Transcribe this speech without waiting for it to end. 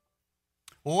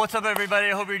Well, what's up, everybody?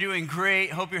 I hope you're doing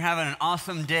great. Hope you're having an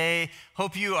awesome day.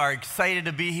 Hope you are excited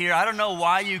to be here. I don't know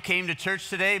why you came to church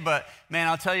today, but man,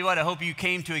 I'll tell you what, I hope you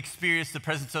came to experience the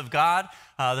presence of God,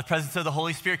 the presence of the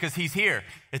Holy Spirit, because He's here.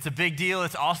 It's a big deal.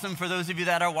 It's awesome for those of you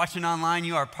that are watching online.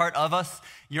 You are part of us.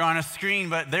 You're on a screen,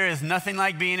 but there is nothing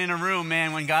like being in a room,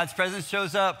 man. When God's presence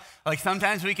shows up, like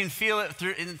sometimes we can feel it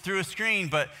through a screen,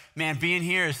 but man, being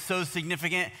here is so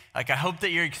significant. Like I hope that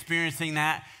you're experiencing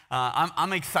that.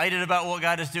 I'm excited about what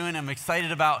God is doing. I'm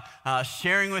excited about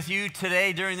sharing with you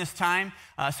today during this time.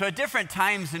 So at different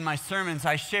times in my sermons,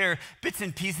 I share bits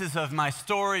and pieces of my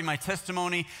story, my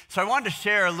testimony. So I wanted to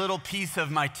share a little piece of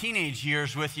my teenage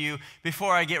years with you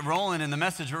before I get rolling in the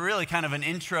message, but really kind of an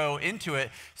intro into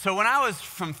it. So when I was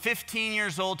from 15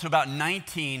 years old to about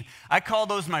 19, I call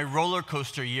those my roller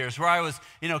coaster years, where I was,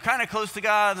 kind of close to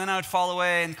God, and then I would fall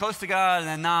away, and close to God, and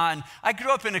then not. And I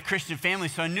grew up in a Christian family,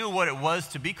 so I knew what it was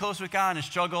to be close with God and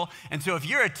struggle. And so if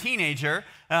you're a teenager,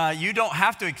 you don't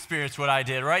have to experience what I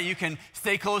did, right? You can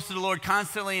stay close to the Lord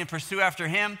constantly and pursue after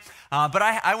Him. But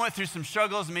I went through some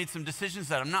struggles and made some decisions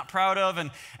that I'm not proud of.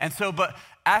 But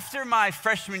after my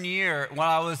freshman year,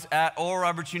 while I was at Oral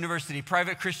Roberts University,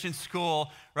 private Christian school,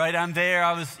 right? I'm there.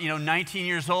 I was, 19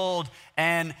 years old.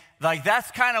 And that's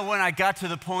kind of when I got to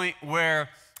the point where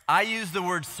I used the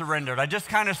word surrendered. I just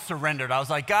kind of surrendered. I was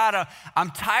like, God, I'm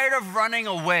tired of running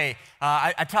away.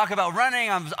 I talk about running.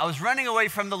 I was running away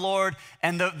from the Lord.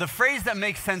 And the phrase that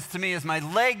makes sense to me is my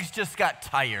legs just got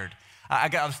tired. I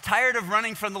was tired of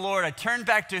running from the Lord. I turned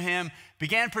back to Him,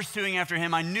 began pursuing after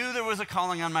Him. I knew there was a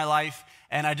calling on my life.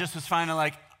 And I just was finally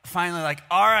like,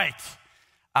 all right,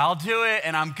 I'll do it,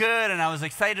 and I'm good, and I was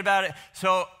excited about it.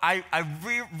 So I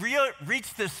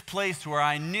reached this place where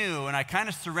I knew, and I kind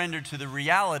of surrendered to the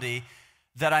reality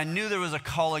that I knew there was a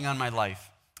calling on my life,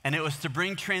 and it was to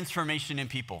bring transformation in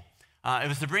people. It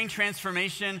was to bring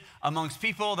transformation amongst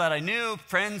people that I knew,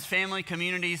 friends, family,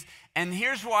 communities. And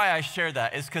here's why I share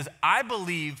that, is because I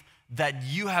believe that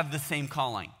you have the same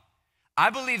calling. I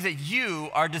believe that you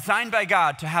are designed by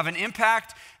God to have an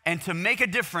impact and to make a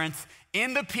difference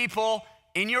in the people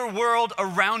in your world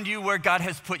around you where God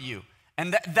has put you.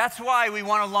 And that's why we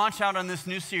want to launch out on this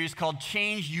new series called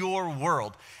Change Your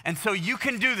World. And so you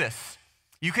can do this.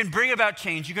 You can bring about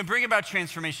change. You can bring about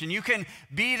transformation. You can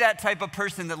be that type of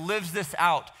person that lives this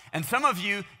out. And some of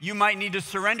you might need to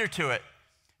surrender to it.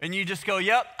 And you just go,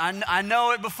 yep, I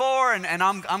know it before, and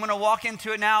I'm going to walk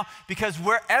into it now. Because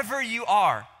wherever you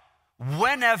are,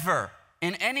 whenever,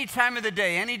 in any time of the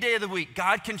day, any day of the week,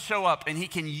 God can show up and He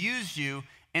can use you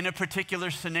in a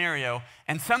particular scenario.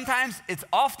 And sometimes it's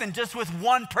often just with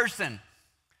one person.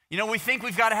 We think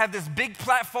we've got to have this big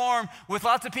platform with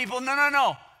lots of people.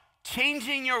 No.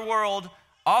 Changing your world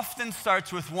often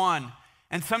starts with one.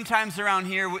 And sometimes around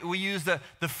here, we use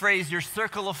the phrase, your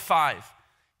circle of five.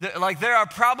 There are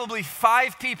probably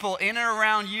 5 people in and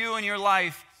around you in your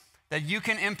life that you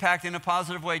can impact in a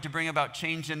positive way to bring about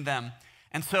change in them.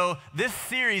 And so this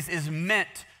series is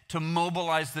meant to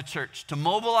mobilize the church, to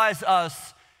mobilize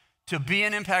us to be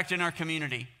an impact in our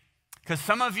community. Because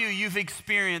some of you've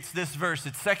experienced this verse.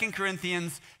 It's 2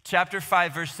 Corinthians chapter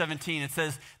 5, verse 17. It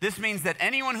says, this means that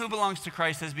anyone who belongs to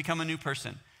Christ has become a new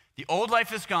person. The old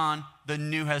life is gone, the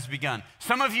new has begun.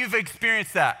 Some of you've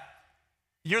experienced that.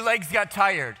 Your legs got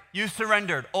tired. You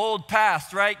surrendered. Old,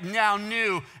 past, right? Now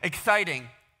new, exciting.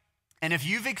 And if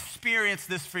you've experienced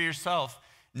this for yourself,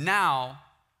 now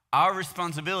our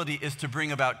responsibility is to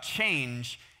bring about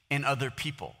change in other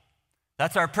people.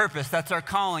 That's our purpose. That's our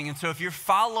calling. And so if you're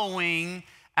following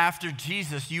after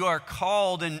Jesus, you are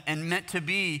called and meant to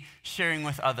be sharing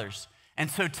with others. And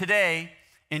so today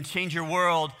in Change Your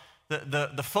World,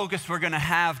 the focus we're going to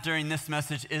have during this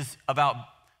message is about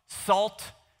salt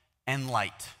and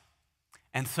light.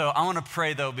 And so I want to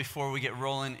pray, though, before we get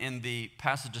rolling in the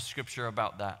passage of Scripture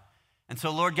about that. And so,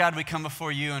 Lord God, we come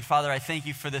before you, and Father, I thank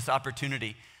you for this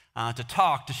opportunity to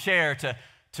talk, to share,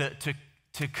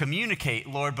 to communicate,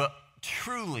 Lord. But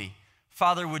truly,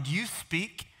 Father, would you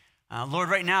speak? Lord,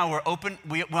 right now we're open.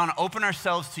 We want to open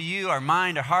ourselves to you, our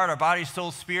mind, our heart, our body,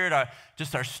 soul, spirit,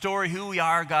 just our story, who we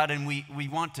are, God, and we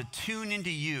want to tune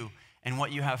into you and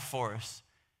what you have for us.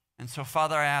 And so,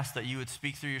 Father, I ask that you would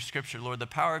speak through your Scripture, Lord. The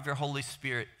power of your Holy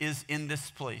Spirit is in this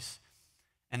place.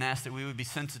 And ask that we would be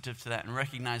sensitive to that and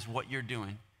recognize what you're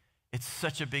doing. It's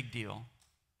such a big deal.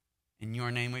 In your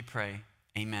name we pray,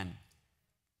 amen.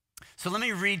 So let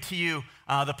me read to you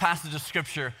the passage of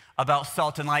Scripture about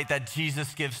salt and light that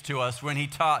Jesus gives to us when he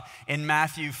taught in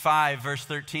Matthew 5, verse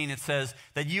 13. It says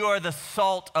that you are the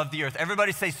salt of the earth.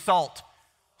 Everybody say salt.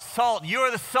 Salt, you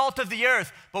are the salt of the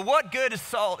earth. But what good is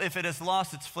salt if it has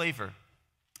lost its flavor?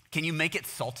 Can you make it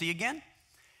salty again?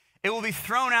 It will be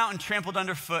thrown out and trampled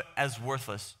underfoot as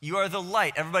worthless. You are the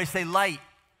light. Everybody say light.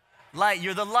 Light.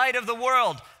 You're the light of the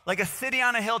world, like a city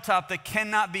on a hilltop that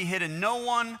cannot be hidden. No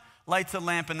one lights a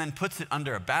lamp and then puts it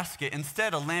under a basket.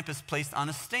 Instead, a lamp is placed on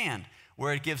a stand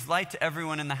where it gives light to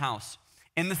everyone in the house.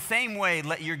 In the same way,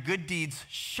 let your good deeds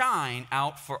shine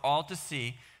out for all to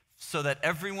see so that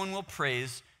everyone will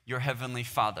praise your heavenly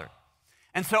Father.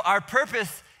 And so our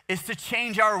purpose is to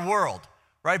change our world,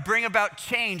 right? Bring about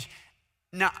change.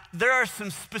 Now, there are some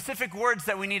specific words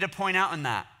that we need to point out in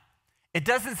that. It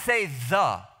doesn't say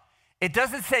the. It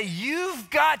doesn't say you've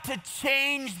got to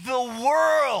change the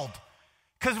world.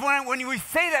 Because when we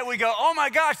say that, we go, oh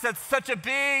my gosh, that's such a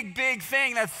big, big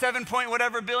thing. That's 7 point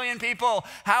whatever billion people.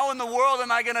 How in the world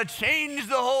am I going to change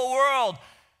the whole world?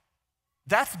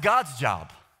 That's God's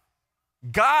job.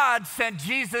 God sent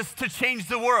Jesus to change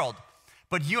the world.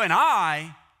 But you and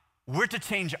I, we're to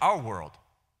change our world.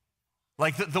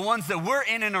 Like the ones that we're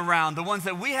in and around, the ones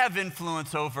that we have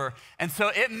influence over. And so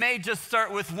it may just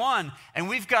start with one, and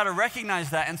we've got to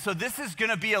recognize that. And so this is going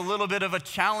to be a little bit of a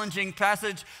challenging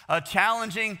passage, a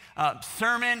challenging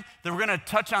sermon that we're going to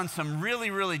touch on some really,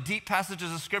 really deep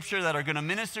passages of Scripture that are going to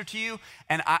minister to you.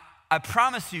 And I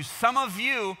promise you, some of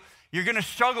you, you're going to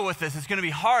struggle with this. It's going to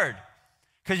be hard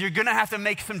because you're going to have to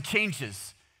make some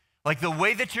changes. Like the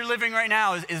way that you're living right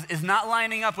now is not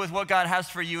lining up with what God has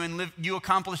for you and you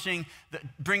accomplishing,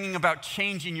 bringing about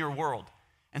change in your world.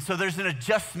 And so there's an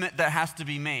adjustment that has to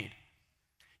be made.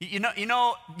 You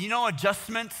know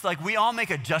adjustments? Like we all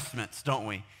make adjustments, don't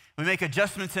we? We make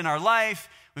adjustments in our life.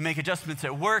 We make adjustments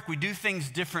at work. We do things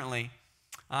differently.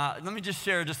 Let me just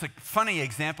share just a funny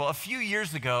example. A few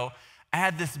years ago, I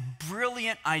had this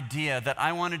brilliant idea that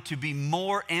I wanted to be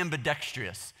more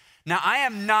ambidextrous. Now, I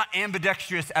am not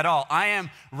ambidextrous at all. I am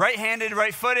right-handed,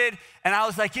 right-footed, and I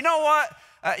was like, you know what?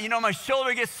 My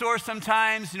shoulder gets sore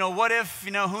sometimes. What if,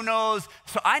 who knows?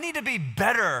 So I need to be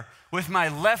better with my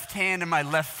left hand and my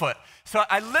left foot. So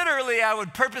I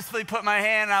would purposely put my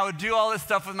hand, I would do all this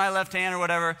stuff with my left hand or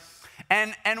whatever.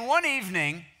 And one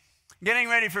evening, getting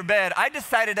ready for bed, I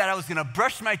decided that I was going to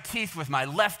brush my teeth with my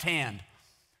left hand.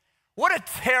 What a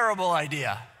terrible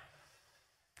idea.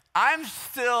 I'm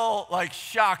still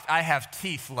shocked I have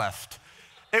teeth left.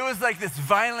 It was like this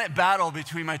violent battle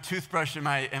between my toothbrush and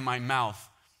my mouth.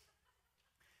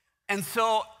 And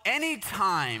so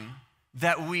anytime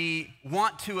that we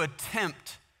want to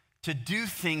attempt to do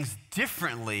things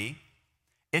differently,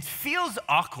 it feels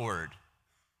awkward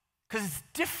because it's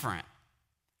different.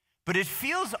 But it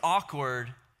feels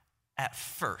awkward at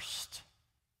first.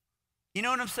 You know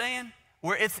what I'm saying?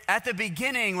 Where it's at the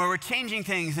beginning where we're changing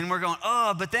things and we're going,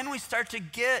 but then we start to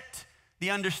get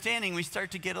the understanding. We start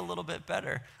to get a little bit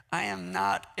better. I am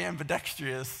not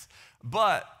ambidextrous,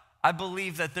 but I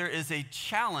believe that there is a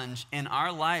challenge in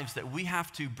our lives that we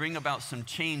have to bring about some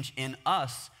change in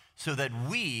us so that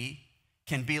we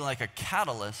can be like a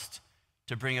catalyst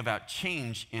to bring about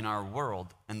change in our world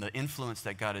and the influence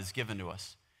that God has given to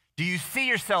us. Do you see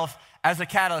yourself as a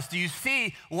catalyst? Do you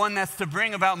see one that's to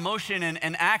bring about motion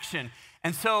and action?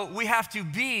 And so we have to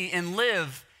be and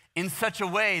live in such a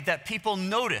way that people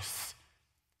notice,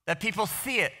 that people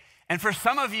see it. And for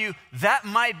some of you, that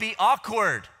might be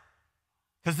awkward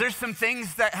because there's some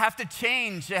things that have to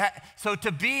change. So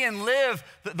to be and live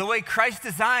the way Christ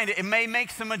designed, it may make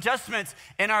some adjustments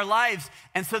in our lives.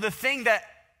 And so the thing that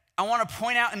I want to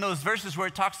point out in those verses where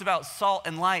it talks about salt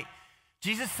and light,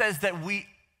 Jesus says that we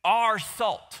are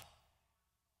salt.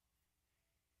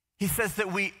 He says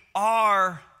that we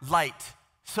are light.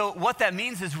 So what that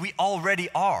means is we already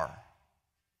are.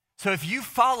 So if you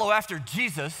follow after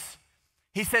Jesus,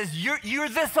 he says you're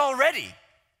this already.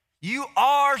 You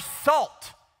are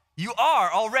salt. You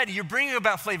are already. You're bringing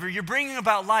about flavor. You're bringing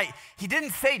about light. He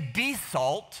didn't say be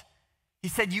salt. He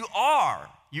said you are.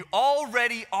 You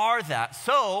already are that.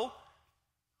 So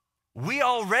we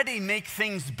already make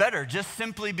things better just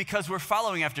simply because we're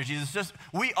following after Jesus.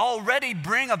 We already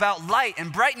bring about light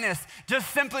and brightness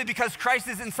just simply because Christ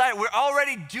is inside. We're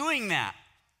already doing that.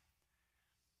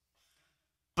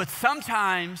 But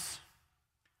sometimes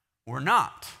we're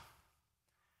not.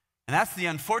 And that's the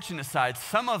unfortunate side.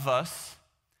 Some of us,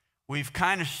 we've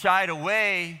kind of shied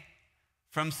away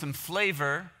from some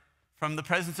flavor, from the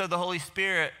presence of the Holy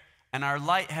Spirit, and our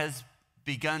light has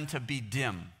begun to be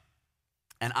dim.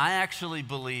 And I actually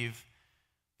believe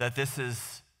that this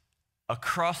is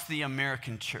across the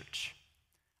American church.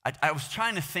 I was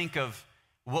trying to think of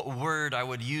what word I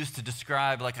would use to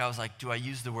describe, I was like, do I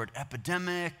use the word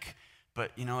epidemic?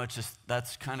 But, it's just,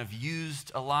 that's kind of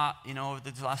used a lot, over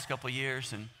the last couple of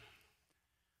years. And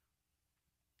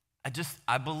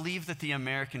I believe that the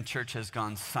American church has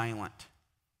gone silent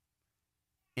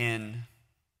in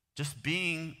just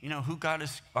being, who God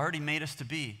has already made us to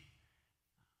be.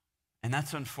 And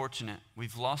that's unfortunate.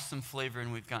 We've lost some flavor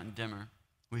and we've gotten dimmer.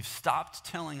 We've stopped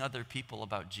telling other people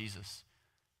about Jesus.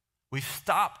 We've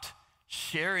stopped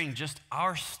sharing just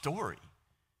our story.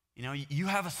 You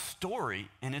have a story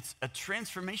and it's a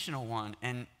transformational one,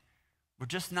 and we're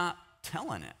just not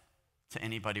telling it to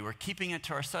anybody. We're keeping it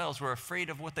to ourselves. We're afraid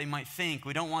of what they might think.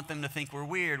 We don't want them to think we're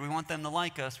weird. We want them to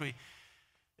like us.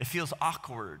 It feels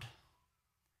awkward.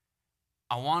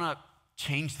 I want to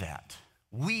change that.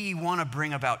 We want to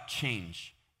bring about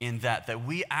change in that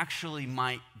we actually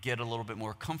might get a little bit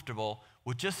more comfortable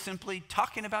with just simply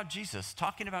talking about Jesus,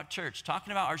 talking about church,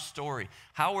 talking about our story,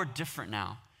 how we're different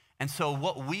now. And so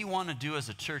what we want to do as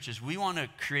a church is we want to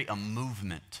create a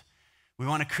movement. We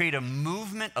want to create a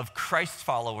movement of Christ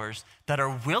followers that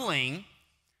are willing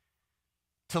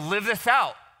to live this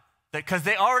out. Because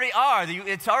they already are.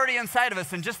 It's already inside of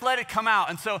us, and just let it come out.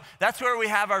 And so that's where we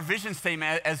have our vision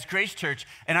statement as Grace Church,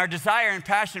 and our desire and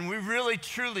passion. We really,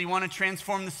 truly want to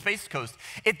transform the Space Coast.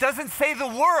 It doesn't say the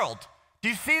world. Do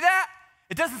you see that?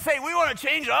 It doesn't say we want to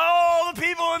change all the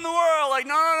people in the world. Like,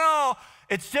 no.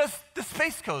 It's just the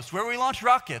Space Coast where we launch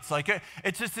rockets. Like,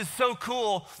 it just is so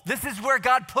cool. This is where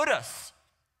God put us.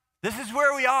 This is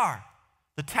where we are.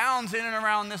 The towns in and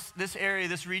around this area,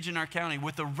 this region, our county,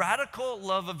 with the radical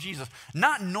love of Jesus.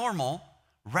 Not normal,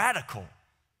 radical,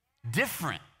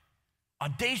 different,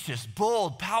 audacious,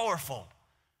 bold, powerful.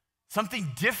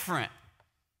 Something different.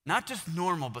 Not just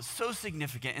normal, but so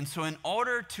significant. And so in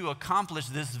order to accomplish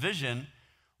this vision,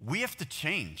 we have to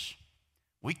change.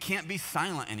 We can't be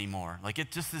silent anymore. Like,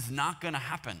 it just is not going to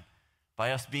happen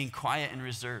by us being quiet and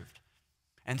reserved.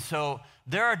 And so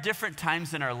there are different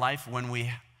times in our life when we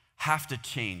have to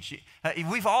change.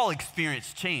 We've all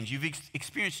experienced change. You've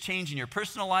experienced change in your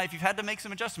personal life. You've had to make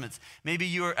some adjustments. Maybe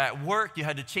you were at work. You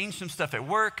had to change some stuff at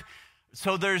work.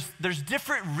 So there's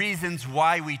different reasons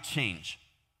why we change.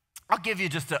 I'll give you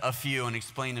just a few and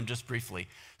explain them just briefly.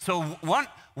 So one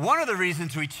of the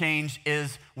reasons we change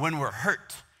is when we're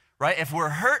hurt, right? If we're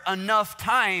hurt enough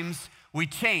times, we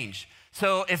change.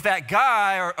 So if that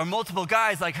guy or multiple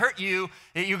guys hurt you,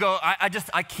 you go,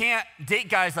 I can't date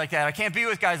guys like that. I can't be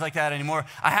with guys like that anymore.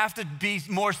 I have to be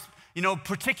more,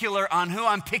 particular on who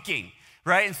I'm picking,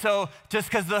 right? And so just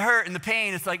because the hurt and the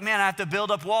pain, it's like, man, I have to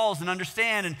build up walls and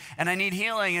understand, and I need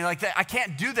healing, and like that. I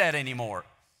can't do that anymore.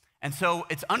 And so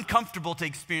it's uncomfortable to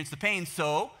experience the pain,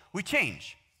 so we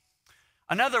change.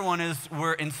 Another one is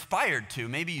we're inspired to.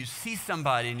 Maybe you see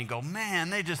somebody and you go, man,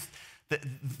 they just,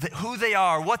 who they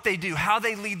are, what they do, how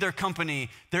they lead their company,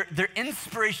 they're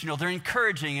inspirational, they're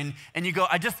encouraging, and you go,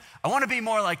 I want to be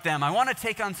more like them. I want to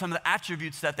take on some of the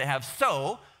attributes that they have.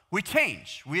 So we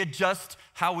change. We adjust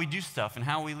how we do stuff and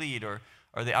how we lead, or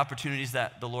the opportunities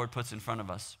that the Lord puts in front of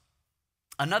us.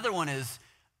 Another one is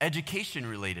education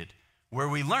related, where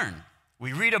we learn.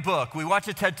 We read a book, we watch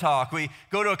a TED Talk, we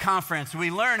go to a conference,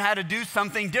 we learn how to do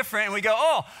something different, and we go,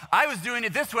 oh, I was doing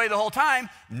it this way the whole time,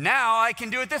 now I can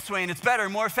do it this way, and it's better,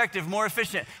 more effective, more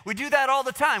efficient. We do that all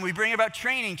the time. We bring about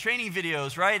training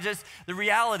videos, right? Just the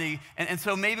reality, and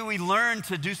so maybe we learn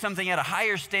to do something at a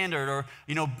higher standard, or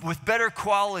with better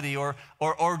quality, or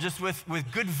just with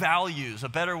good values, a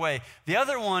better way. The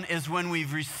other one is when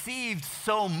we've received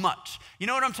so much. You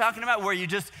know what I'm talking about? Where you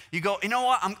go, you know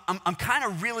what, I'm kind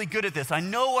of really good at this. I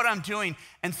know what I'm doing,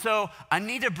 and so I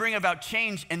need to bring about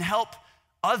change and help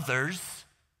others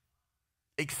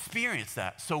experience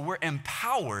that. So we're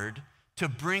empowered to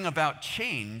bring about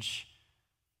change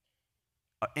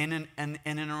in and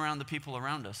around the people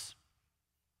around us.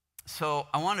 So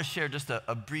I want to share just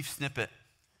a brief snippet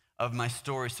of my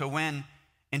story. So in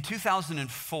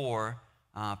 2004,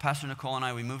 Pastor Nicole and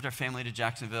I, we moved our family to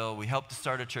Jacksonville. We helped to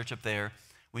start a church up there.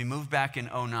 We moved back in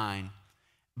 2009.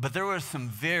 But there were some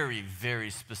very, very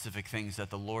specific things that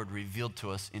the Lord revealed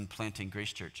to us in planting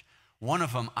Grace Church. One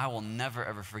of them I will never,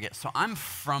 ever forget. So I'm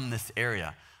from this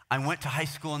area. I went to high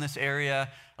school in this area.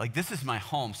 Like, this is my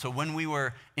home. So when we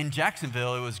were in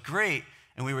Jacksonville, it was great,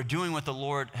 and we were doing what the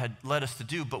Lord had led us to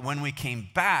do. But when we came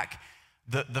back,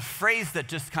 the phrase that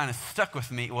just kind of stuck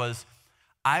with me was,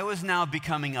 I was now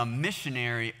becoming a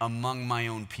missionary among my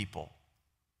own people.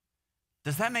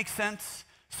 Does that make sense?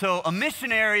 So a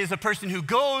missionary is a person who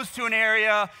goes to an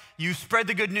area, you spread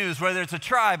the good news, whether it's a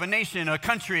tribe, a nation, a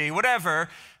country, whatever.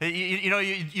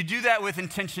 You do that with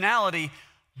intentionality,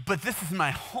 but this is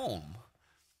my home.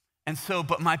 And so,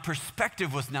 but my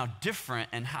perspective was now different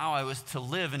and how I was to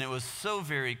live, and it was so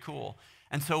very cool.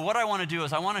 And so what I want to do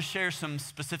is I want to share some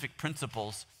specific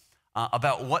principles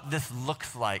about what this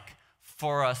looks like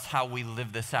for us, how we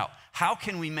live this out. How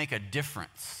can we make a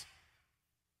difference?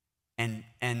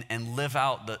 and live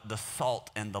out the salt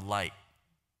and the light.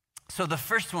 So the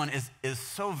first one is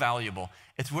so valuable.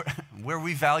 It's where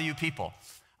we value people.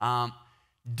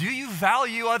 Do you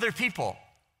value other people?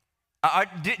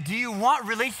 Do you want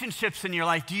relationships in your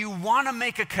life? Do you want to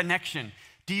make a connection?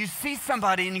 Do you see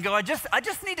somebody and you go, I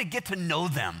just need to get to know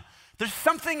them. There's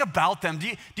something about them.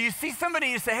 Do you see somebody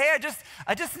and you say, hey,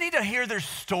 I just need to hear their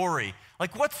story.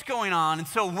 Like, what's going on? And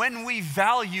so when we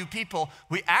value people,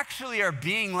 we actually are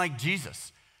being like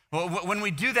Jesus. Well, when we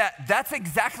do that, that's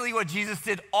exactly what Jesus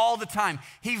did all the time.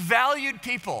 He valued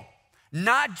people,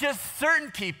 not just certain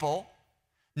people,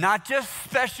 not just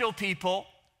special people,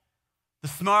 the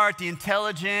smart, the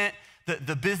intelligent,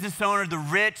 the business owner, the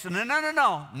rich.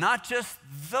 No, not just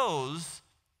those.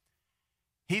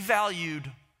 He valued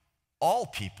all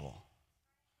people,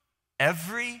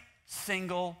 every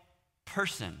single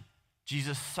person.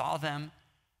 Jesus saw them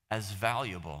as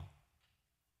valuable.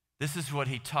 This is what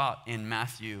he taught in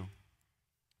Matthew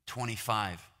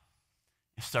 25,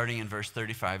 starting in verse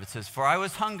 35. It says, "For I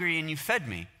was hungry and you fed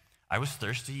me. I was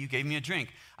thirsty, you gave me a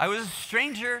drink. I was a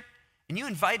stranger and you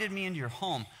invited me into your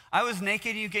home. I was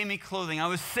naked and you gave me clothing. I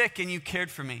was sick and you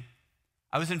cared for me.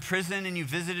 I was in prison and you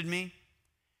visited me."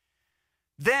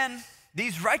 Then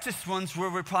these righteous ones will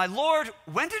reply, "Lord,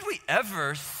 when did we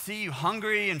ever see you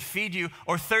hungry and feed you,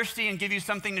 or thirsty and give you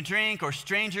something to drink, or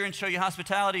stranger and show you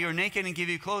hospitality, or naked and give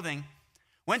you clothing?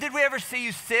 When did we ever see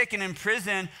you sick and in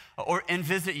prison and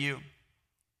visit you?"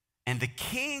 And the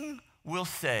king will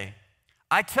say,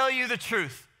 "I tell you the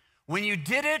truth, when you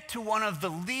did it to one of the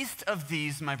least of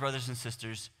these, my brothers and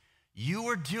sisters, you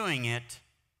were doing it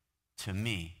to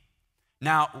me."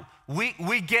 Now,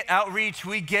 we get outreach,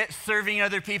 we get serving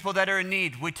other people that are in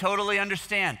need. We totally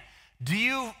understand. Do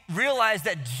you realize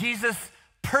that Jesus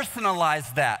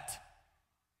personalized that?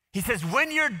 He says,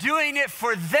 when you're doing it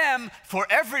for them, for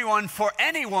everyone, for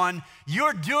anyone,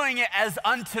 you're doing it as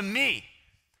unto me.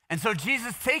 And so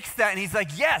Jesus takes that and he's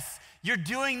like, yes, you're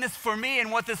doing this for me,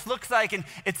 and what this looks like, and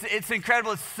it's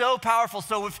incredible. It's so powerful.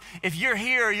 So if you're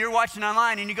here or you're watching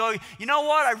online and you go, you know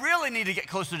what, I really need to get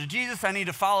closer to Jesus. I need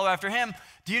to follow after him.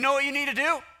 Do you know what you need to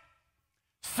do?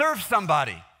 Serve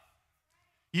somebody.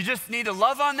 You just need to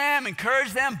love on them,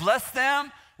 encourage them, bless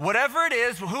them, whatever it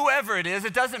is, whoever it is,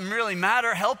 it doesn't really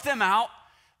matter. Help them out.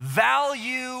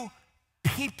 Value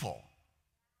people.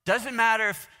 Doesn't matter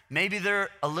if maybe they're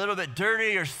a little bit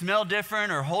dirty or smell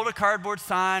different or hold a cardboard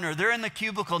sign or they're in the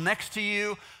cubicle next to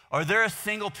you or they're a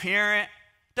single parent.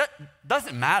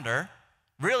 Doesn't matter.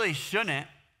 Really shouldn't.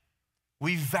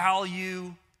 We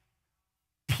value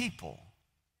people.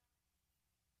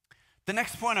 The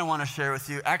next point I want to share with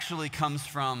you actually comes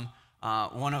from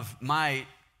one of my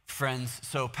friends.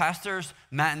 So pastors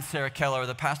Matt and Sarah Keller are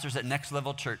the pastors at Next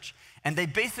Level Church. And they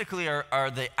basically are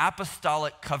the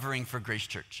apostolic covering for Grace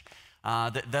Church.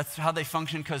 That's how they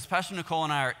function, because Pastor Nicole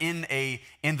and I are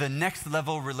in the Next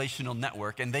Level Relational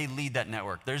Network, and they lead that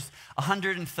network. There's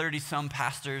 130 some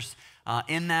pastors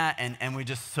in that, and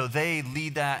so they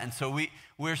lead that, and so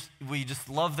we just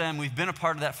love them. We've been a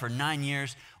part of that for 9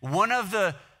 years. One of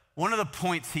the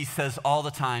points he says all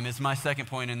the time is my second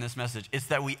point in this message. It's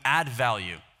that we add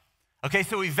value. Okay,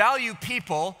 so we value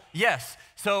people, yes.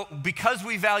 So because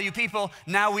we value people,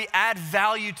 now we add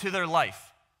value to their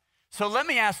life. So let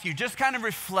me ask you, just kind of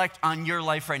reflect on your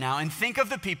life right now and think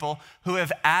of the people who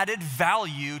have added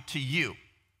value to you.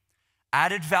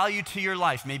 Added value to your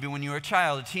life. Maybe when you were a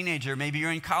child, a teenager, maybe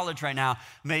you're in college right now,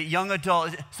 maybe young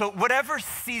adult. So whatever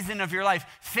season of your life,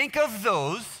 think of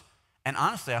those. And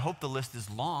honestly, I hope the list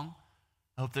is long.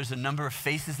 I hope there's a number of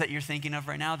faces that you're thinking of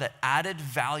right now that added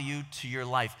value to your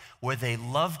life, where they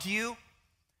loved you,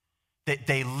 that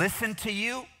they listened to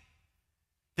you,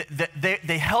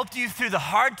 they helped you through the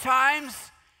hard times.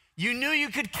 You knew you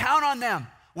could count on them,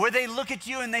 where they look at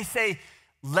you and they say,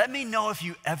 let me know if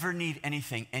you ever need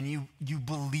anything. And you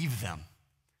believe them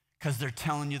because they're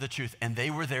telling you the truth, and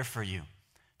they were there for you.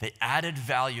 They added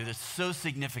value that's so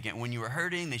significant. When you were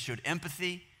hurting, they showed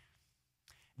empathy.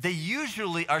 They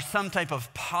usually are some type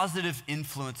of positive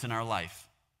influence in our life,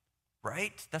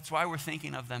 right? That's why we're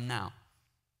thinking of them now.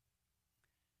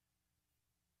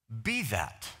 Be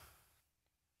that.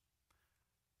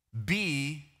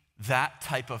 Be that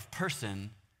type of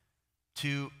person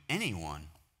to anyone,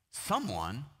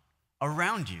 someone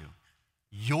around you,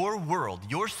 your world,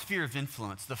 your sphere of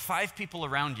influence, the 5 people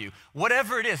around you,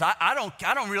 whatever it is. I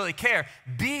don't really care.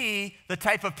 Be the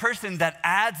type of person that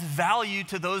adds value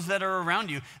to those that are around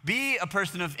you. Be a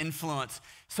person of influence.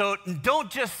 So don't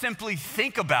just simply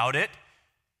think about it,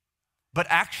 but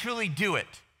actually do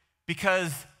it,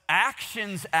 because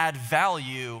actions add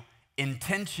value,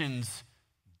 intentions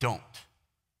don't.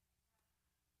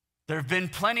 There have been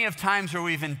plenty of times where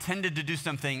we've intended to do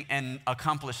something and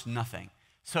accomplished nothing.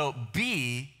 So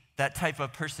be that type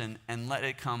of person and let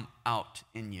it come out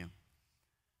in you.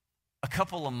 A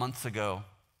couple of months ago,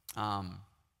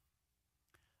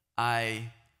 I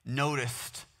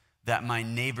noticed that my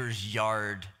neighbor's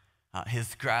yard,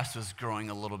 his grass was growing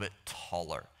a little bit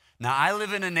taller. Now, I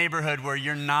live in a neighborhood where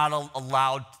you're not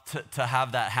allowed to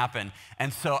have that happen.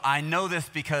 And so I know this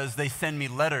because they send me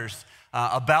letters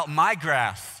about my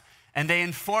grass. And they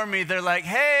inform me, they're like,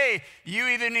 hey, you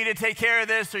either need to take care of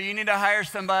this or you need to hire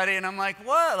somebody. And I'm like,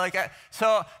 what?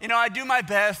 I do my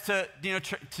best to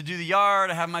do the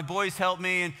yard. I have my boys help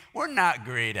me. And we're not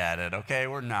great at it, okay?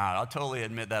 We're not. I'll totally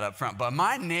admit that up front. But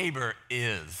my neighbor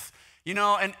is,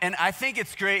 and I think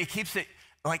it's great. It keeps it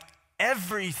like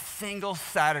every single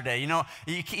Saturday.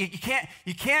 You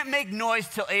can't make noise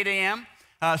till 8 a.m.,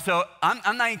 so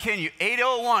I'm not even kidding you,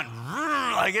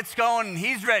 8:01, like it's going, and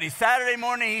he's ready. Saturday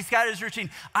morning, he's got his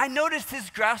routine. I noticed his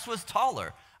grass was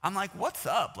taller. I'm like, what's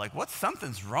up? Like,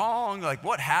 something's wrong? Like,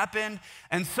 what happened?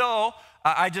 And so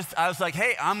I was like,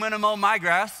 hey, I'm gonna mow my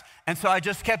grass. And so I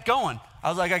just kept going. I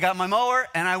was like, I got my mower,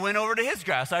 and I went over to his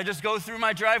grass. I just go through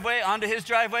my driveway, onto his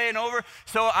driveway, and over.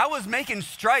 So I was making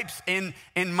stripes in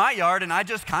my yard, and I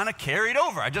just kind of carried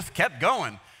over. I just kept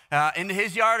going. Into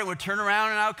his yard and would turn around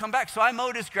and I would come back. So I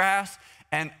mowed his grass,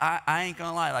 and I ain't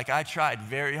gonna lie, like I tried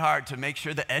very hard to make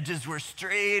sure the edges were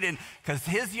straight, and because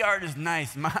his yard is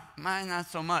nice, mine not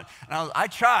so much. And I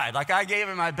tried, like I gave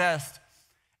it my best.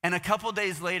 And a couple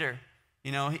days later,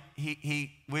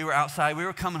 we were outside, we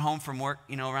were coming home from work,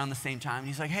 around the same time.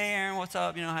 He's like, hey Aaron, what's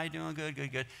up? How you doing?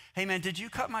 Good. Hey man, did you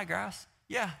cut my grass?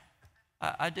 Yeah,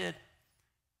 I did.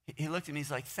 He looked at me, he's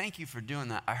like, thank you for doing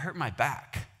that. I hurt my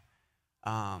back.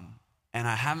 And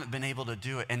I haven't been able to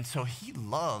do it. And so he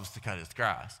loves to cut his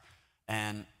grass.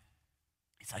 And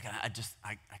he's like,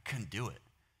 I couldn't do it.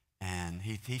 And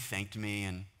he thanked me,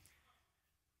 and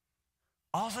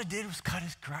all I did was cut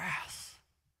his grass.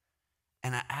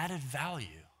 And I added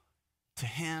value to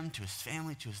him, to his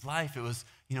family, to his life. It was,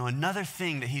 another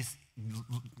thing that he's,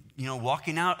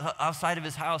 walking outside of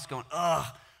his house going,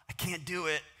 I can't do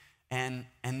it. And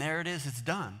there it is, it's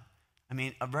done. I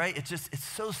mean, right? It's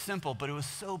so simple, but it was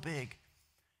so big.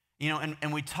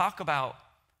 And we talk about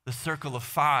the circle of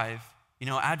 5,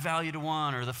 add value to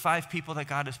one, or the 5 people that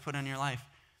God has put in your life.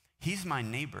 He's my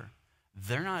neighbor.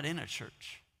 They're not in a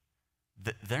church.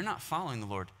 They're not following the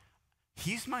Lord.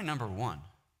 He's my number 1.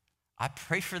 I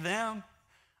pray for them.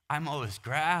 I mow his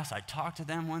grass. I talk to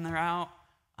them when they're out.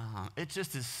 It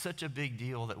just is such a big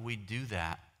deal that we do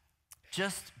that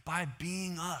just by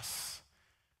being us.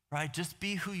 Right? Just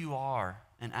be who you are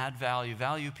and add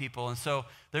value people. And so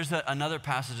there's another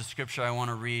passage of scripture I want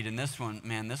to read, and this one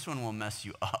will mess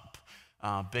you up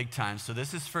big time. So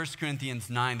this is 1 Corinthians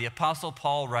 9. The Apostle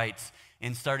Paul writes,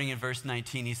 starting in verse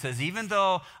 19, he says, even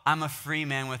though I'm a free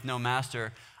man with no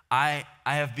master, I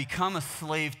have become a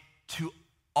slave to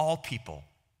all people,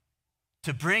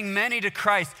 to bring many to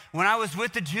Christ. When I was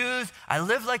with the Jews, I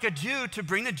lived like a Jew to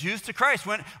bring the Jews to Christ.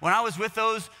 When I was with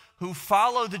those who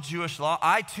follow the Jewish law,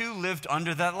 I too lived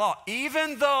under that law.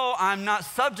 Even though I'm not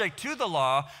subject to the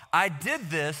law, I did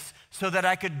this so that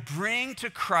I could bring to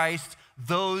Christ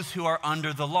those who are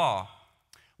under the law.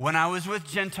 When I was with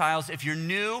Gentiles, if you're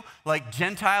new, like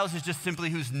Gentiles is just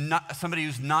simply somebody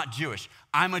who's not Jewish.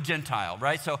 I'm a Gentile,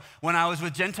 right? So when I was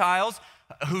with Gentiles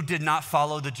who did not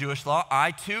follow the Jewish law, I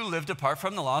too lived apart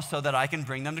from the law so that I can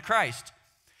bring them to Christ.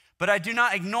 But I do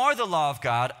not ignore the law of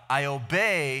God, I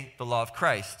obey the law of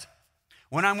Christ.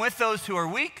 When I'm with those who are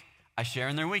weak, I share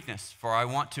in their weakness, for I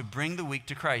want to bring the weak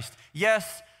to Christ.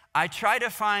 Yes, I try to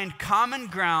find common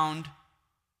ground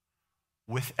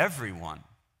with everyone,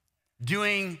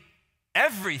 doing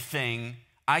everything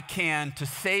I can to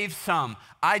save some.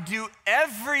 I do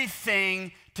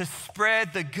everything to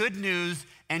spread the good news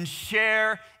and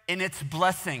share in its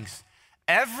blessings.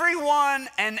 Everyone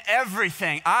and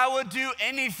everything. I will do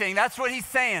anything. That's what he's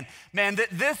saying. Man,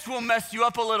 this will mess you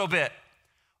up a little bit.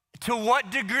 To what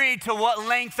degree, to what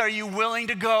length are you willing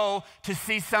to go to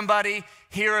see somebody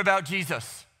hear about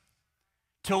Jesus?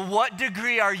 To what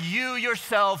degree are you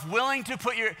yourself willing to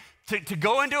to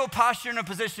go into a posture and a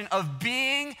position of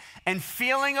being and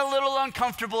feeling a little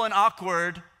uncomfortable and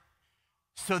awkward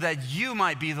so that you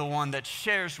might be the one that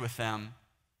shares with them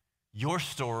your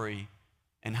story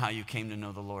and how you came to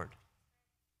know the Lord?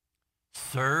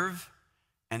 Serve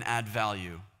and add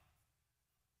value.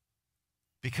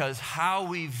 Because how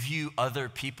we view other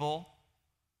people,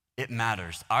 it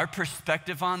matters. Our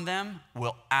perspective on them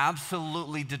will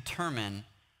absolutely determine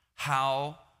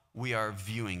how we are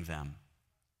viewing them.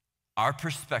 Our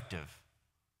perspective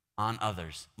on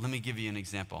others. Let me give you an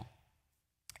example.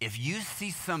 if you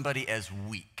see somebody as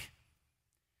weak,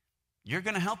 you're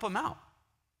going to help them out,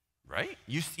 right?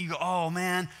 You go, oh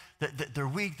man, they're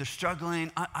weak, they're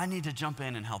struggling. I need to jump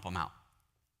in and help them out.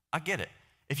 I get it.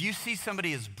 If you see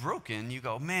somebody as broken, you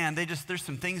go, man, there's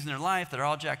some things in their life that are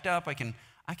all jacked up. I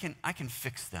can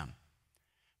fix them.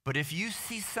 But if you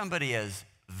see somebody as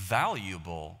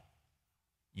valuable,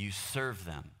 you serve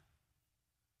them.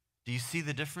 Do you see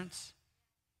the difference?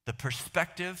 The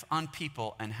perspective on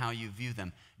people and how you view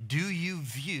them. Do you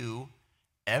view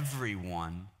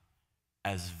everyone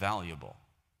as valuable?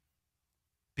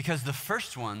 Because the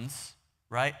first ones,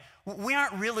 right, we're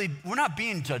not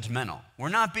being judgmental. We're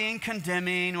not being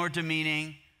condemning or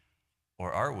demeaning,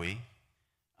 or are we?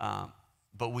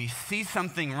 But we see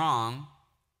something wrong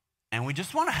and we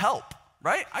just want to help,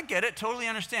 right? I get it, totally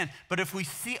understand. But if we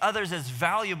see others as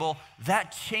valuable,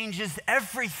 that changes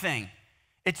everything.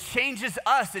 It changes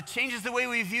us. It changes the way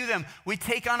we view them. We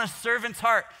take on a servant's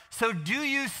heart. So do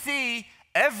you see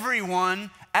everyone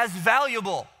as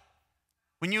valuable?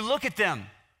 When you look at them,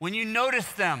 when you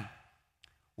notice them,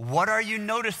 what are you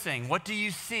noticing? What do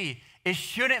you see? It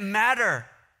shouldn't matter.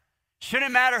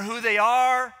 Shouldn't matter who they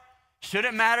are.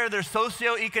 Shouldn't matter their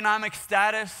socioeconomic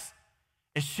status.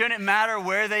 It shouldn't matter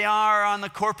where they are on the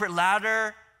corporate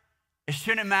ladder. It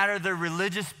shouldn't matter their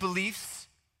religious beliefs.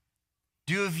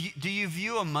 Do you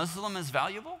view a Muslim as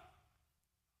valuable?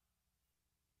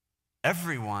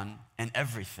 Everyone and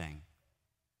everything.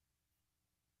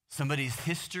 Somebody's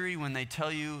history, when they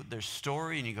tell you their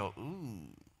story and you go, ooh,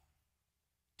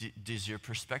 does your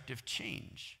perspective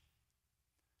change?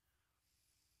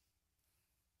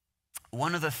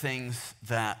 One of the things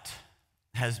that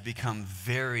has become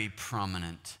very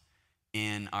prominent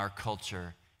in our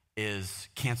culture is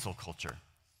cancel culture.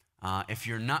 If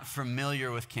you're not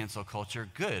familiar with cancel culture,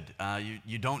 good.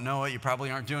 You don't know it, you probably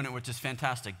aren't doing it, which is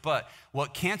fantastic. But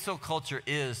what cancel culture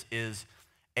is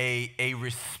a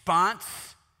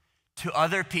response to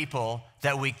other people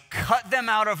that we cut them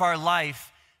out of our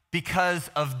life because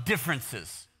of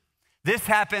differences. This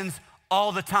happens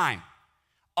all the time.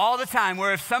 All the time,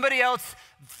 where if somebody else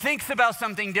thinks about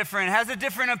something different, has a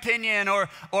different opinion, or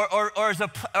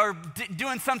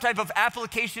doing some type of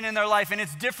application in their life, and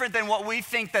it's different than what we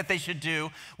think that they should do,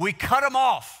 we cut them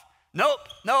off. Nope,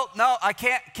 I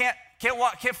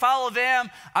can't follow them.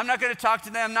 I'm not going to talk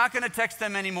to them. Not going to text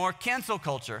them anymore. Cancel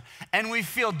culture, and we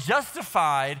feel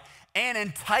justified and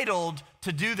entitled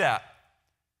to do that.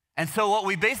 And so what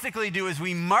we basically do is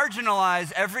we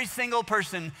marginalize every single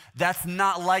person that's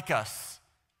not like us.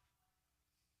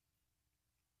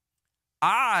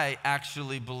 I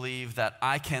actually believe that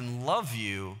I can love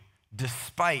you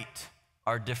despite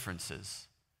our differences.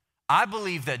 I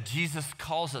believe that Jesus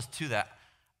calls us to that.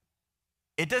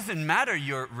 It doesn't matter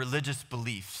your religious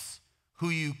beliefs, who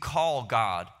you call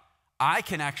God. I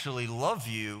can actually love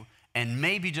you, and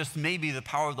maybe, just maybe, the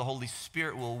power of the Holy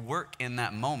Spirit will work in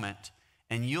that moment,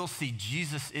 and you'll see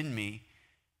Jesus in me,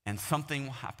 and something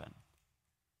will happen.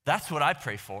 That's what I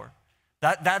pray for.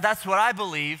 That's what I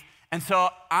believe. And so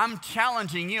I'm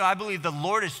challenging you. I believe the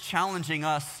Lord is challenging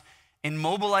us in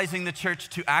mobilizing the church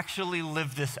to actually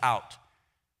live this out,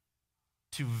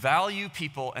 to value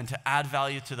people and to add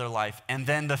value to their life. And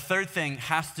then the third thing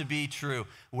has to be true,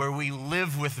 where we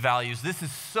live with values. This is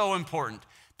so important,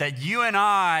 that you and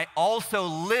I also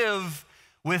live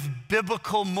with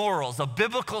biblical morals, a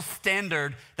biblical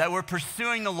standard that we're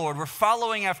pursuing the Lord. We're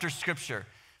following after Scripture.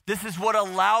 This is what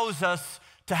allows us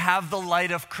to have the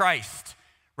light of Christ.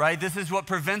 Right? This is what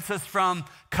prevents us from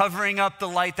covering up the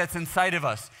light that's inside of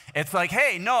us. It's like,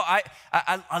 hey, no,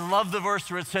 I love the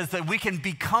verse where it says that we can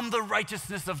become the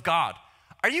righteousness of God.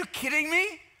 Are you kidding me?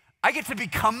 I get to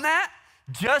become that?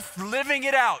 Just living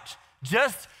it out,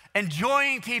 just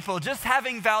enjoying people, just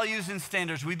having values and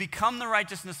standards. We become the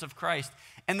righteousness of Christ.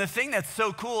 And the thing that's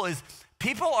so cool is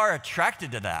people are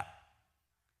attracted to that.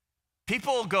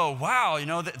 People go, wow,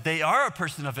 they are a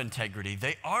person of integrity.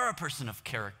 They are a person of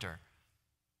character.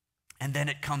 And then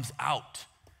it comes out.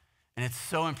 And it's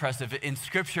so impressive. In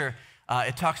Scripture,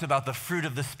 it talks about the fruit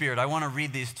of the Spirit. I want to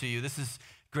read these to you. This is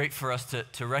great for us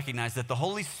to recognize that the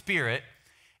Holy Spirit,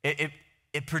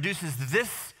 it produces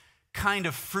this kind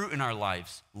of fruit in our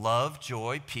lives: love,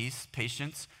 joy, peace,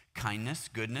 patience, kindness,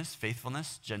 goodness,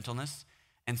 faithfulness, gentleness,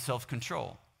 and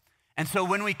self-control. And so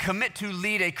when we commit to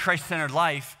lead a Christ-centered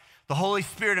life, the Holy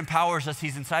Spirit empowers us.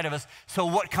 He's inside of us. So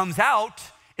what comes out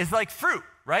is like fruit.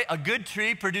 Right? A good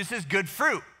tree produces good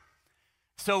fruit.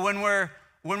 So when we're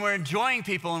enjoying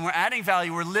people and we're adding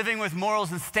value, we're living with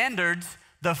morals and standards,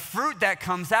 the fruit that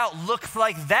comes out looks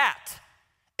like that.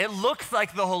 It looks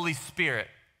like the Holy Spirit.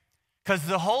 Because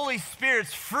the Holy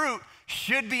Spirit's fruit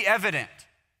should be evident.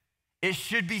 It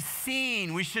should be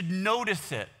seen. We should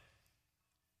notice it.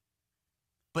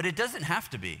 But it doesn't have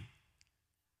to be.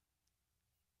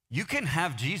 You can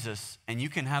have Jesus and you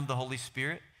can have the Holy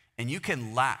Spirit and you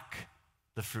can lack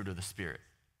the fruit of the Spirit.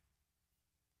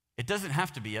 It doesn't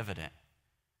have to be evident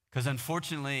because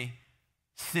unfortunately,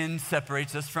 sin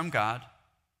separates us from God.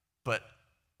 But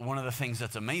one of the things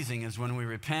that's amazing is when we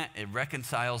repent, it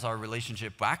reconciles our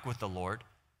relationship back with the Lord.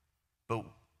 But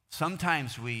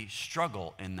sometimes we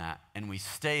struggle in that and we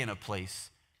stay in a place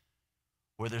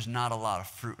where there's not a lot of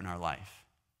fruit in our life.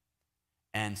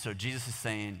 And so Jesus is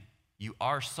saying, you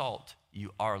are salt,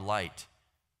 you are light,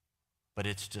 but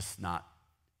it's just not,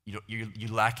 you're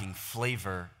lacking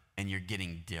flavor and you're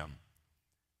getting dim.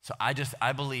 So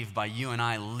I believe by you and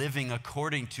I living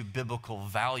according to biblical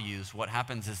values, what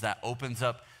happens is that opens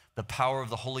up the power of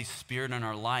the Holy Spirit in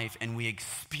our life and we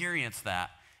experience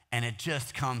that and it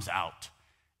just comes out.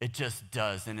 It just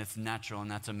does, and it's natural,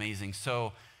 and that's amazing.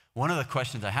 So one of the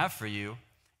questions I have for you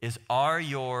is, are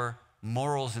your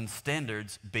morals and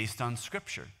standards based on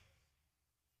Scripture?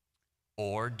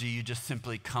 Or do you just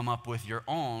simply come up with your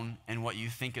own and what you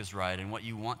think is right and what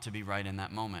you want to be right in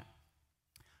that moment?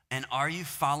 And are you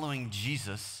following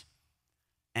Jesus,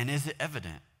 and is it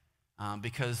evident?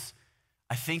 Because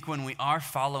I think when we are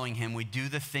following him, we do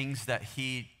the things that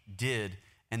he did,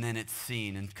 and then it's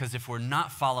seen. And because if we're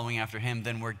not following after him,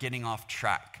 then we're getting off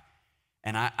track.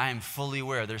 And I am fully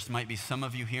aware there might be some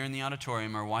of you here in the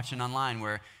auditorium or watching online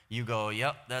where you go,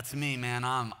 yep, that's me, man.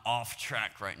 I'm off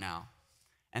track right now.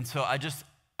 And so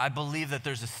I believe that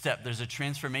there's a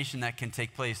transformation that can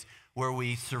take place where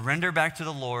we surrender back to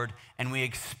the Lord and we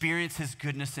experience his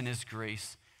goodness and his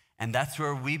grace. And that's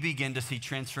where we begin to see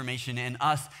transformation in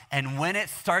us. And when it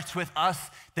starts with us,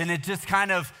 then it just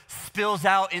kind of spills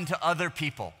out into other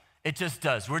people. It just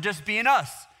does. We're just being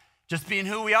us, just being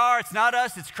who we are. It's not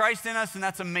us, it's Christ in us, and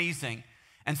that's amazing.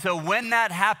 And so when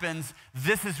that happens,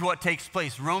 this is what takes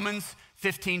place. Romans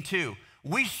 15:2.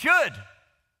 We should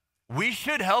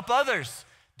help others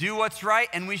do what's right,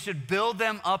 and we should build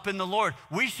them up in the Lord.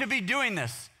 We should be doing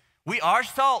this. We are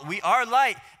salt, we are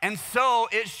light, and so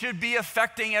it should be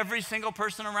affecting every single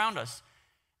person around us.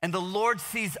 And the Lord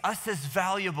sees us as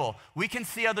valuable. We can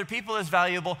see other people as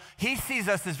valuable. He sees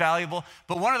us as valuable.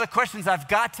 But one of the questions I've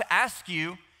got to ask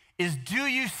you is, do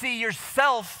you see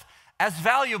yourself as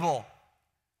valuable?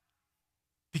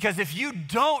 Because if you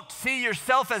don't see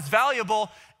yourself as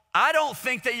valuable, I don't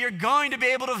think that you're going to be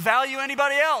able to value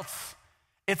anybody else.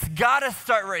 It's got to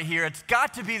start right here. It's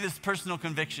got to be this personal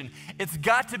conviction. It's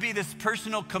got to be this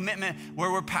personal commitment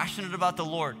where we're passionate about the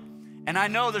Lord. And I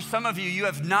know there's some of you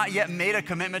have not yet made a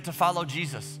commitment to follow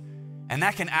Jesus. And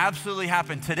that can absolutely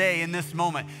happen today in this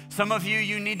moment. Some of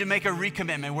you need to make a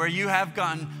recommitment where you have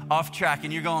gotten off track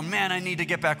and you're going, man, I need to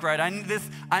get back right.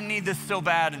 I need this so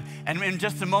bad. And in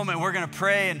just a moment, we're going to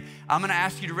pray and I'm going to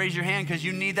ask you to raise your hand because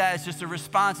you need that. It's just a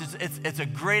response. It's a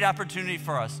great opportunity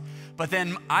for us. But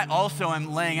then I also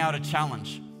am laying out a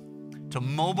challenge to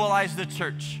mobilize the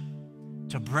church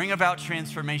to bring about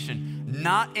transformation,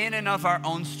 not in and of our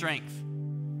own strength,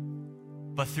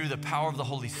 but through the power of the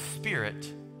Holy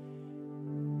Spirit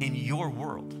in your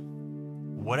world,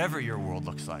 whatever your world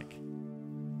looks like.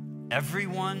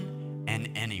 Everyone and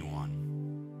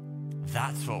anyone.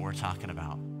 That's what we're talking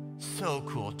about. So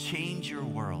cool. Change your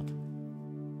world.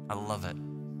 I love it.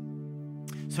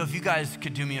 So if you guys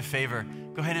could do me a favor,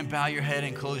 go ahead and bow your head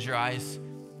and close your eyes.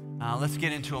 Let's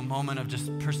get into a moment of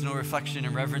just personal reflection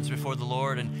and reverence before the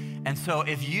Lord. And so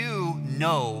if you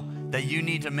know that you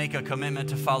need to make a commitment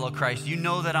to follow Christ, you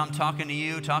know that I'm talking to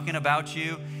you, talking about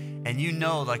you, and you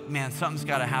know, like, man, something's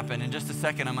got to happen. In just a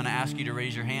second, I'm going to ask you to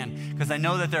raise your hand because I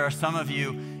know that there are some of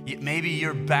you, maybe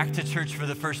you're back to church for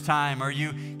the first time, or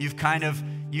you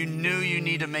knew you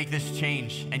need to make this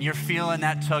change, and you're feeling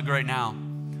that tug right now.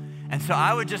 And so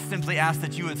I would just simply ask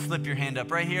that you would slip your hand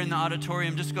up right here in the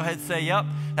auditorium. Just go ahead and say, yep,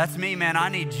 that's me, man. I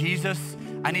need Jesus.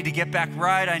 I need to get back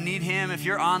right. I need him. If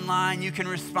you're online, you can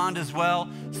respond as well.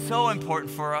 So important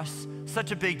for us.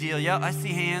 Such a big deal. Yep, I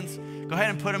see hands. Go ahead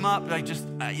and put them up.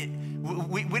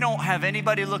 We don't have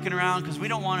anybody looking around because we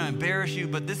don't want to embarrass you,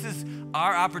 but this is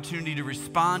our opportunity to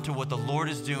respond to what the Lord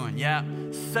is doing. Yeah,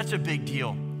 such a big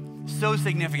deal. So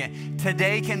significant.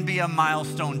 Today can be a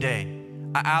milestone day.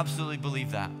 I absolutely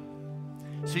believe that.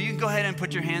 So you can go ahead and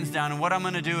put your hands down, and what I'm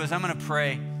going to do is I'm going to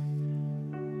pray.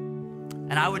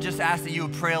 And I would just ask that you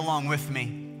would pray along with me.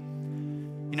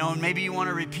 You know, and maybe you want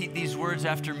to repeat these words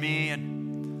after me,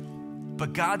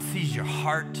 but God sees your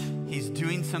heart. He's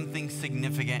doing something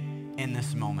significant in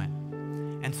this moment.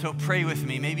 And so pray with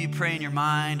me. Maybe you pray in your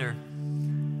mind or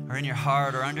in your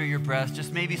heart or under your breath.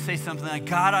 Just maybe say something like,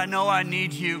 God, I know I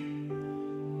need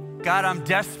you. God, I'm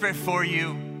desperate for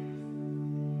you.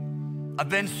 I've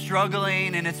been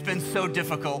struggling and it's been so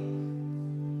difficult,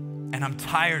 and I'm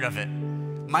tired of it.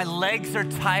 My legs are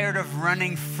tired of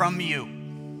running from you.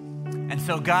 And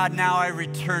so God, now I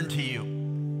return to you.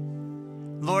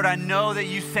 Lord, I know that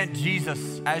you sent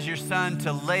Jesus as your son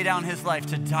to lay down his life,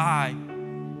 to die,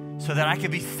 so that I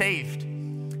could be saved,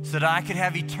 so that I could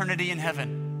have eternity in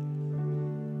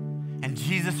heaven. And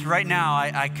Jesus, right now,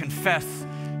 I confess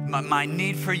my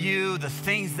need for you, the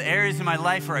areas in my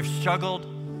life where I've struggled,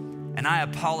 and I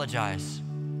apologize.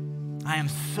 I am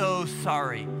so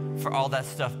sorry for all that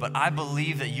stuff, but I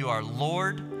believe that you are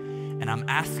Lord, and I'm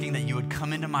asking that you would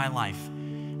come into my life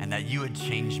and that you would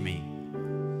change me.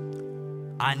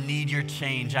 I need your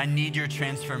change. I need your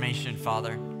transformation,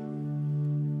 Father.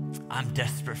 I'm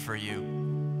desperate for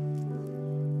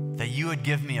you. That you would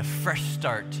give me a fresh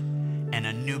start and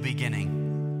a new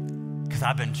beginning, because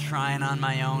I've been trying on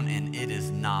my own and it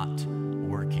is not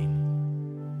working.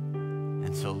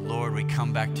 And so, Lord, we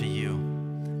come back to you.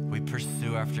 We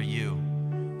pursue after you.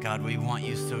 God, we want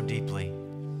you so deeply.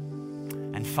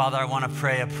 And Father, I want to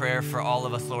pray a prayer for all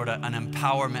of us, Lord, an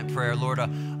empowerment prayer, Lord,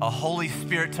 a Holy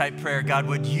Spirit type prayer. God,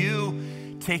 would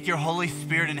you take your Holy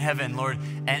Spirit in heaven, Lord,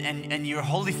 and your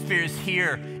Holy Spirit is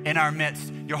here in our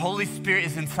midst. Your Holy Spirit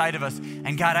is inside of us.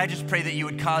 And God, I just pray that you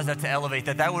would cause that to elevate,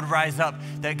 that would rise up,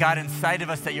 that God, inside of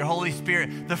us, that your Holy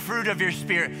Spirit, the fruit of your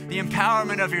Spirit, the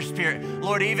empowerment of your Spirit,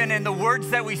 Lord, even in the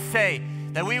words that we say,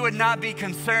 that we would not be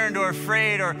concerned or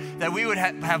afraid, or that we would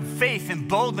have faith and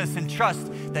boldness and trust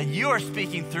that you are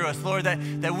speaking through us, Lord,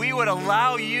 that we would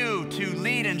allow you to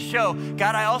lead and show.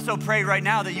 God, I also pray right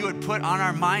now that you would put on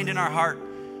our mind and our heart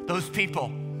those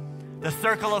people, the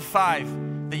circle of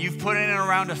 5 that you've put in and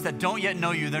around us that don't yet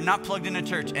know you. They're not plugged into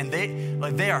church, and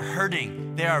they are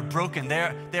hurting, they are broken,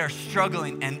 they are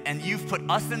struggling, and you've put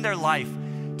us in their life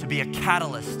to be a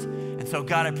catalyst. And so,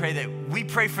 God, I pray that we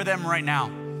pray for them right now.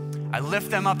 I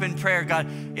lift them up in prayer, God,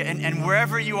 and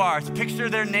wherever you are, picture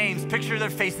their names, picture their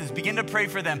faces, begin to pray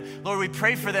for them. Lord, we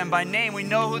pray for them by name. We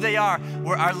know who they are,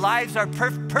 where our lives are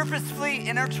purposefully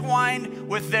intertwined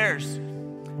with theirs.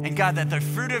 And God, that the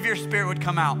fruit of your Spirit would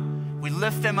come out. We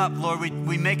lift them up, Lord.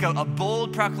 We make a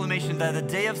bold proclamation that the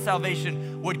day of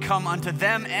salvation would come unto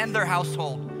them and their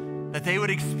household, that they would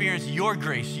experience your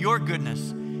grace, your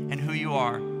goodness, and who you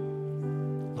are.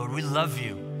 Lord, we love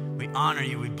you. We honor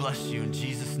you. We bless you in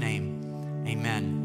Jesus' name. Amen.